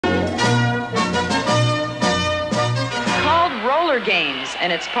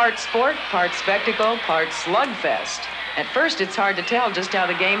And it's part sport, part spectacle, part slugfest. At first, it's hard to tell just how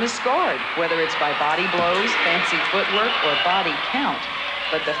the game is scored, whether it's by body blows, fancy footwork, or body count.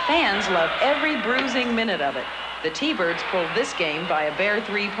 But the fans love every bruising minute of it. The T-Birds pulled this game by a bare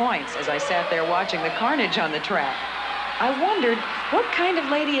 3 points as I sat there watching the carnage on the track. I wondered what kind of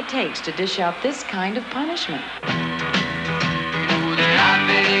lady it takes to dish out this kind of punishment.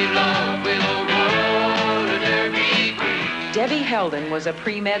 Debbie Heldon was a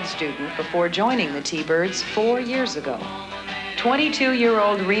pre-med student before joining the T-Birds 4 years ago.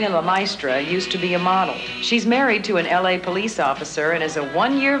 22-year-old Rena LaMaestra used to be a model. She's married to an LA police officer and is a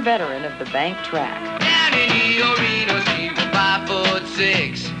 1-year veteran of the bank track. Down in the arena, she was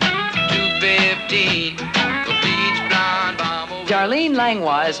 5'6", 215. Darlene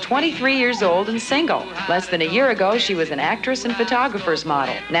Langlois is 23 years old and single. Less than a year ago, she was an actress and photographer's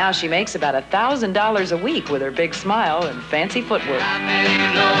model. Now she makes about $1,000 a week with her big smile and fancy footwork.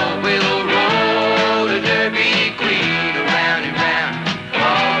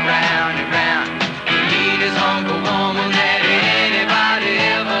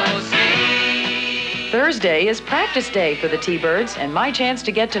 Thursday is practice day for the T-Birds and my chance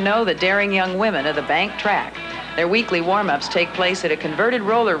to get to know the daring young women of the bank track. Their weekly warm-ups take place at a converted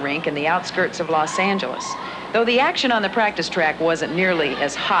roller rink in the outskirts of Los Angeles. Though the action on the practice track wasn't nearly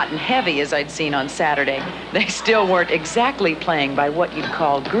as hot and heavy as I'd seen on Saturday, they still weren't exactly playing by what you'd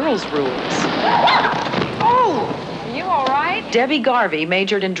call girls' rules. Oh, are you all right? Debbie Garvey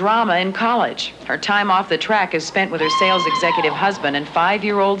majored in drama in college. Her time off the track is spent with her sales executive husband and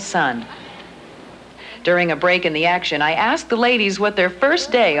 5-year-old son. During a break in the action, I asked the ladies what their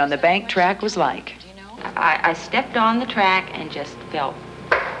first day on the bank track was like. I stepped on the track and just fell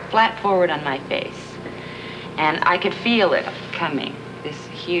flat forward on my face. And I could feel it coming, this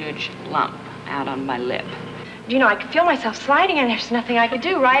huge lump out on my lip. You know, I could feel myself sliding and there's nothing I could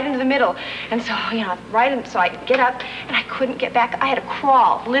do, right into the middle. And so, so I get up and I couldn't get back. I had to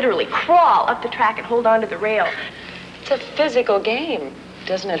crawl, literally crawl up the track and hold on to the rail. It's a physical game.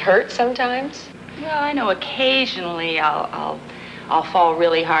 Doesn't it hurt sometimes? Well, I know occasionally I'll fall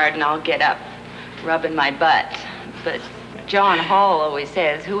really hard and I'll get up rubbing my butt. But John Hall always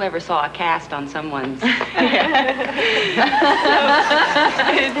says, whoever saw a cast on someone's... It's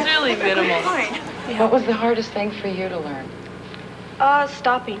really minimal. What was the hardest thing for you to learn?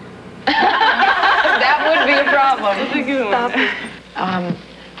 Stopping. That would be a problem. Stopping.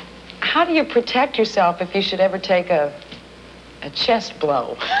 How do you protect yourself if you should ever take a chest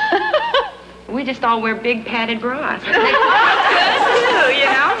blow? We just all wear big padded bras. Good, too, you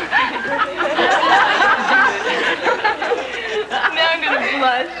know? Now I'm gonna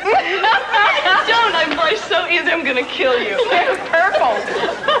blush. Don't, I blush so easy, I'm gonna kill you. You're purple.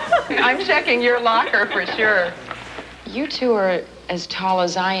 I'm checking your locker for sure. You two are as tall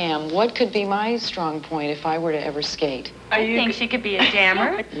as I am. What could be my strong point if I were to ever skate? I think she could be a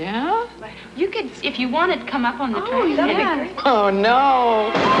jammer. Yeah? You could, if you wanted, come up on the train. Yeah. Oh,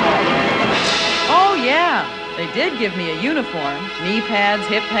 no. Oh, yeah. They did give me a uniform. Knee pads,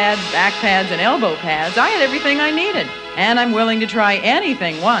 hip pads, back pads, and elbow pads. I had everything I needed. And I'm willing to try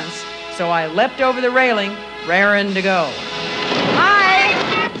anything once. So I leapt over the railing, raring to go. Hi!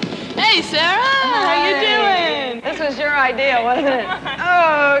 Hey, Sarah! How you doing? This was your idea, wasn't it?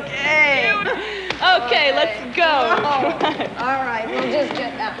 Okay. Okay, let's go. All right, we'll just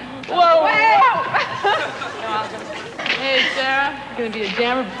get out. Whoa! Hey, Sarah, you're gonna be a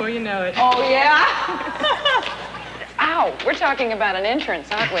jammer before you know it. Oh, yeah? Ow, we're talking about an entrance,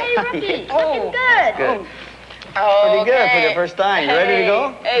 aren't we? Hey, Rookie, looking good. Good. Oh, Pretty good for the first time. You ready to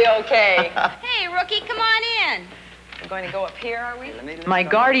go? Hey, okay. Hey, Rookie, come on in. We're going to go up here, are we? My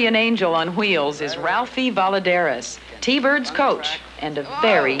guardian angel on wheels is Ralphie Valadares, T-Bird's coach, and a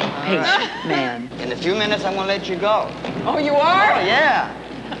very patient man. In a few minutes, I'm going to let you go. Oh, you are? Oh, yeah.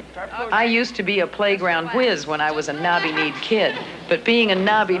 I used to be a playground whiz when I was a knobby-kneed kid, but being a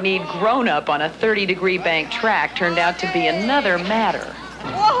knobby-kneed grown-up on a 30-degree bank track turned out to be another matter.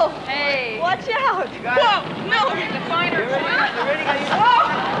 Whoa! Hey! Watch out! Whoa! No! The finer point.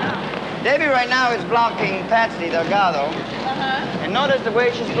 Whoa! Debbie right now is blocking Patsy Delgado. And notice the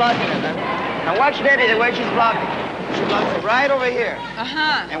way she's blocking it. Now watch Debbie the way she's blocking. She blocks it right over here.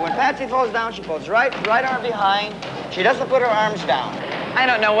 And when Patsy falls down, she goes right arm behind. She doesn't put her arms down. I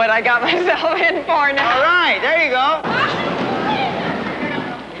don't know what I got myself in for now. All right, there you go.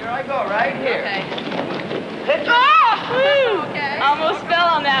 Here I go, right here. Okay. Hit you. Oh! Okay. Almost fell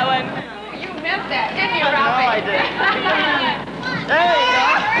on that one. You meant that, didn't you, No, Ralphie? I did. There you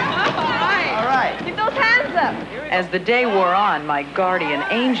go. All right. All right. Keep those hands up. Here we As the day wore on, my guardian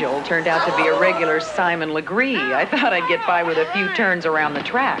angel turned out to be a regular Simon Legree. I thought I'd get by with a few turns around the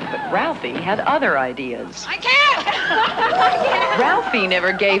track, but Ralphie had other ideas. I can't! Ralphie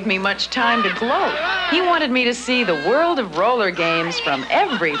never gave me much time to gloat. He wanted me to see the world of roller games from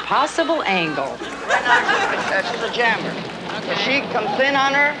every possible angle. Right now, she's a jammer. So she comes in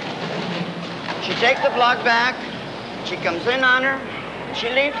on her, she takes the block back, she comes in on her, she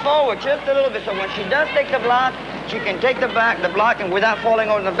leans forward just a little bit, so when she does take the block, she can take the block and without falling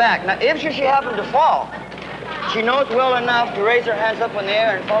over the back. Now, if she happened to fall, she knows well enough to raise her hands up in the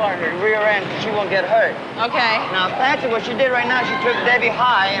air and fall on her rear end so she won't get hurt. Okay. Now, Patsy, what she did right now, she took Debbie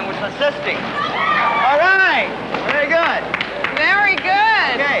high and was assisting. All right. Very good. Very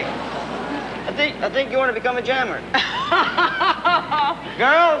good. Okay. I think you want to become a jammer.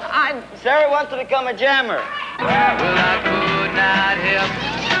 Girls, Sarah wants to become a jammer. Well, I could not help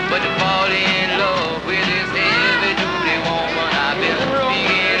but to fall in love with this heavy-duty woman. I've been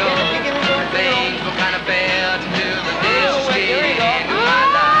speaking of things were kind of bad until the day she came into my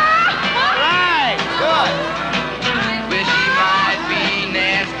life. All right, good. Well, she might be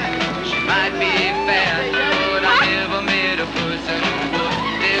nasty, she might be fast, but I never met a person who was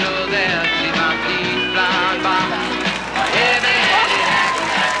still there. She's my fleet blonde bomb, a heavy-handed act.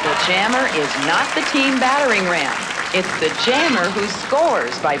 The jammer is not the team battering ram. It's the jammer who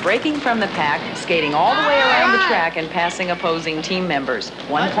scores by breaking from the pack, skating all the way around the track, and passing opposing team members.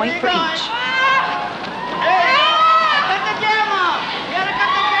 1 point for each. Hey, cut the jam off. You gotta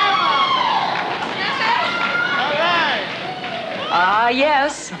cut the jam off. All right. Ah,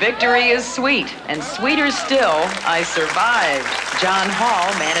 yes, victory is sweet, and sweeter still, I survived. John Hall,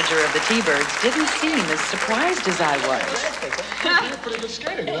 manager of the T-Birds, didn't seem as surprised as I was. You're a pretty good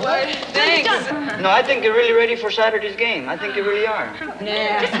skater, you know? Thanks. No, I think you're really ready for Saturday's game. I think you really are.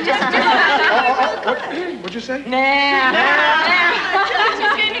 What'd you say? Nah.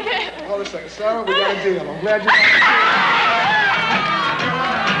 Hold a second. Sarah, we got a deal. I'm glad you...